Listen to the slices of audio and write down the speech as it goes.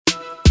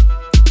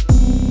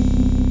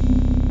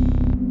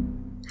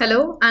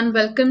Hello and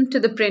welcome to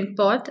the Print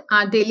Pod,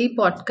 our daily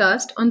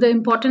podcast on the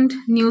important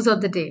news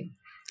of the day.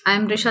 I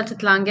am Risha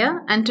Chitlangya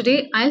and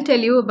today I'll tell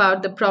you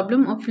about the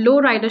problem of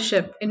low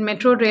ridership in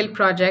metro rail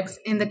projects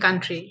in the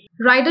country.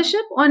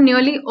 Ridership on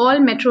nearly all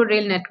metro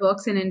rail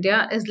networks in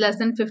India is less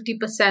than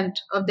 50%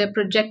 of their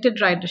projected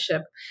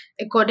ridership,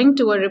 according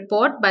to a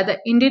report by the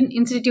Indian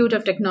Institute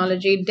of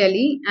Technology,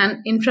 Delhi and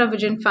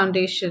Infravision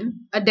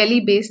Foundation, a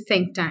Delhi-based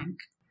think tank.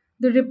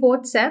 The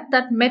report said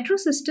that metro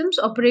systems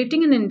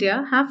operating in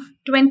India have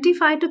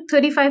 25 to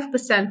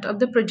 35% of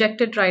the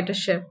projected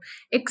ridership,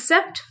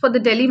 except for the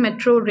Delhi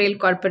Metro Rail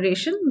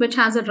Corporation, which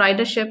has a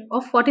ridership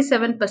of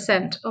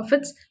 47% of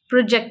its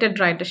projected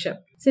ridership.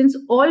 Since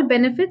all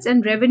benefits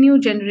and revenue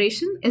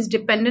generation is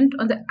dependent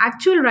on the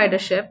actual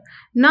ridership,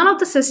 none of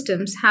the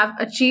systems have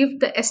achieved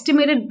the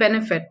estimated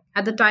benefit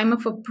at the time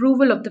of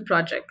approval of the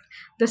project,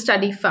 the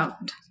study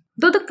found.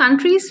 Though the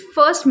country's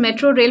first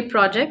metro rail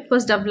project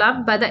was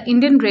developed by the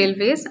Indian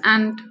Railways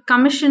and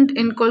commissioned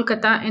in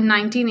Kolkata in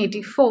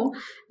 1984,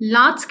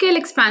 large-scale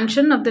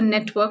expansion of the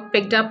network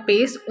picked up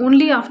pace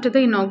only after the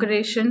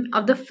inauguration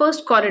of the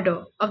first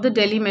corridor of the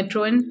Delhi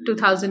Metro in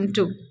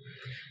 2002.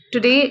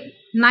 Today,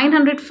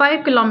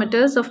 905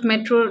 kilometers of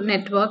metro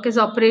network is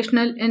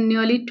operational in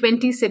nearly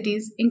 20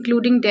 cities,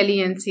 including Delhi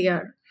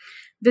NCR.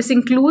 This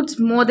includes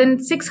more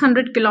than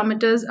 600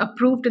 kilometers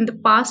approved in the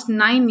past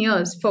 9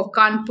 years for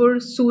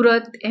Kanpur,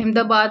 Surat,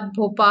 Ahmedabad,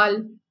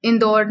 Bhopal,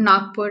 Indore,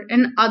 Nagpur,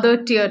 and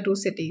other Tier 2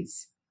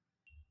 cities.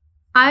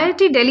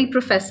 IIT Delhi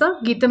professor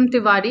Geetam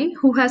Tiwari,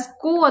 who has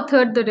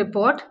co-authored the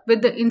report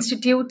with the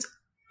Institute's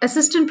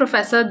Assistant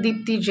Professor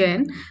Deepti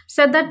Jain,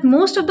 said that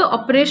most of the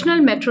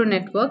operational metro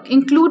network,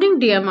 including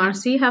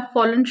DMRC, have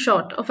fallen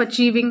short of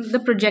achieving the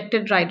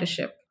projected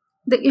ridership.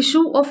 The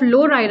issue of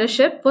low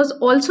ridership was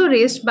also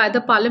raised by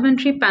the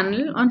Parliamentary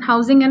Panel on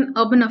Housing and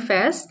Urban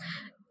Affairs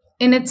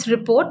in its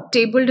report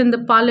tabled in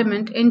the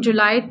Parliament in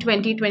July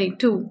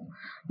 2022.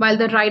 While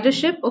the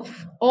ridership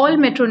of all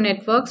metro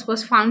networks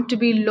was found to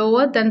be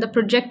lower than the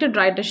projected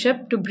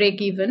ridership to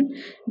break even,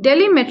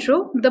 Delhi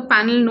Metro, the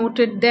panel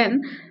noted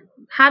then,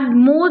 had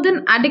more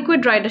than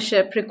adequate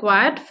ridership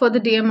required for the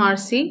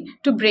DMRC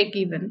to break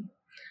even.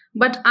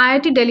 But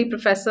IIT Delhi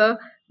professor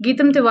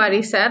Geetam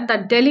Tiwari said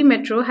that Delhi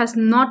Metro has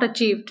not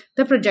achieved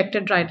the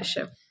projected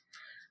ridership.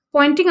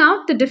 Pointing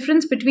out the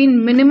difference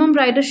between minimum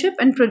ridership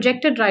and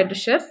projected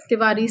ridership,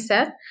 Tiwari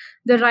said,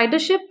 the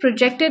ridership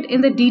projected in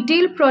the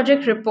detailed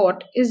project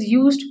report is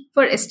used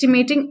for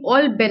estimating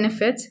all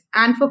benefits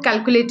and for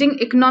calculating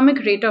economic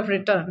rate of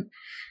return.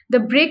 The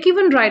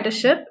break-even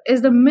ridership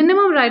is the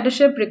minimum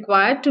ridership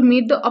required to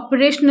meet the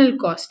operational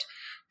cost.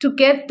 To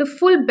get the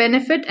full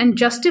benefit and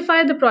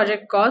justify the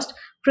project cost,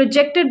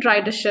 projected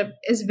ridership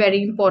is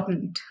very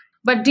important.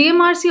 But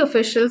DMRC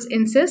officials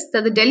insist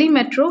that the Delhi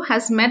Metro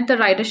has met the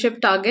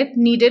ridership target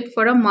needed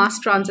for a mass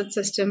transit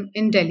system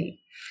in Delhi.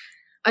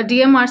 A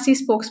DMRC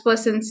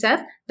spokesperson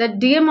said that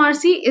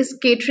DMRC is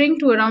catering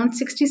to around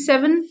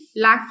 67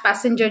 lakh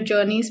passenger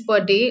journeys per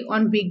day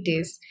on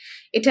weekdays.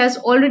 It has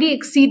already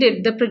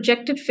exceeded the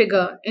projected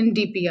figure in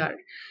DPR.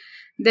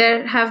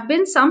 There have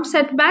been some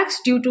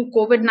setbacks due to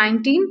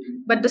COVID-19,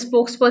 but the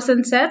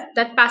spokesperson said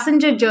that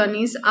passenger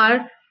journeys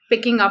are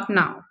picking up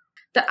now.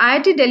 The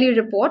IIT Delhi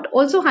report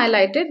also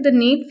highlighted the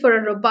need for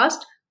a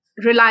robust,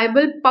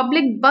 reliable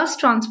public bus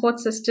transport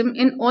system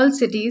in all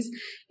cities,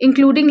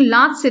 including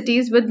large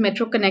cities with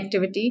metro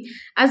connectivity,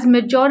 as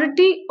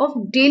majority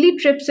of daily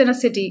trips in a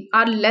city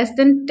are less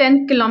than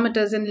 10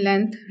 kilometers in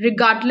length,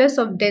 regardless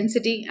of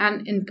density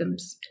and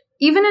incomes.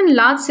 Even in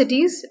large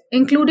cities,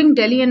 including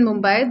Delhi and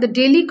Mumbai, the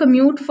daily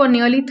commute for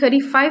nearly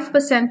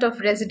 35%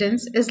 of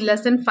residents is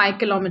less than 5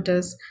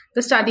 kilometers,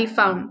 the study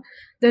found.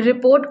 The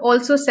report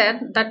also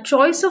said that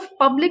choice of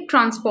public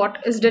transport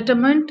is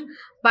determined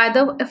by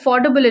the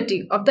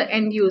affordability of the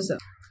end user.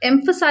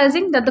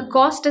 Emphasizing that the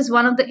cost is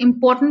one of the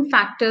important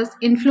factors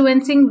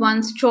influencing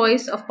one's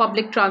choice of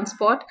public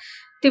transport,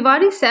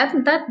 Tiwari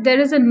said that there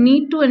is a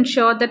need to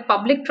ensure that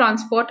public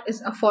transport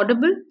is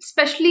affordable,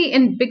 especially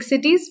in big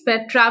cities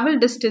where travel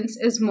distance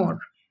is more.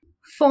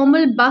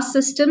 Formal bus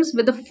systems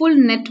with a full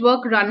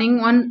network running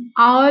on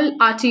all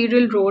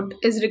arterial road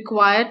is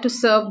required to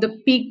serve the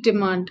peak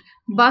demand.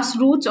 Bus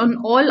routes on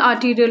all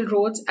arterial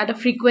roads at a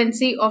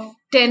frequency of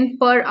 10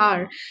 per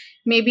hour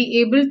may be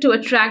able to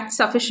attract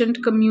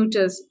sufficient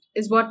commuters,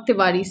 is what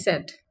Tiwari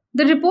said.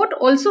 The report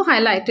also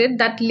highlighted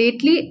that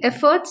lately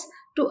efforts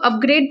to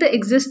upgrade the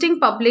existing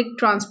public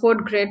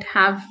transport grid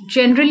have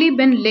generally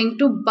been linked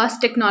to bus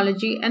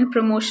technology and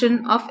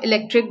promotion of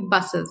electric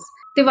buses.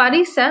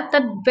 Tiwari said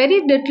that very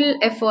little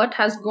effort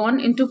has gone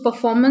into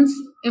performance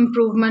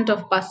improvement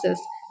of buses.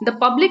 The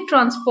public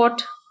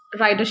transport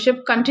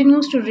ridership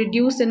continues to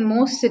reduce in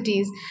most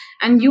cities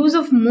and use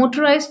of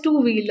motorized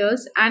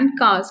two-wheelers and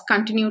cars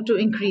continue to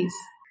increase.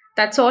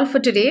 That's all for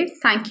today.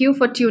 Thank you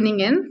for tuning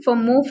in. For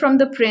more from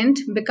The Print,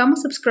 become a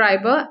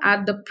subscriber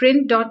at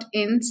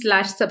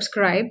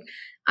theprint.in/subscribe.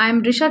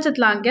 I'm Risha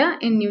Chitlangya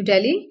in New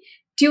Delhi.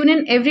 Tune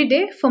in every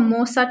day for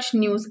more such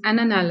news and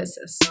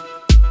analysis.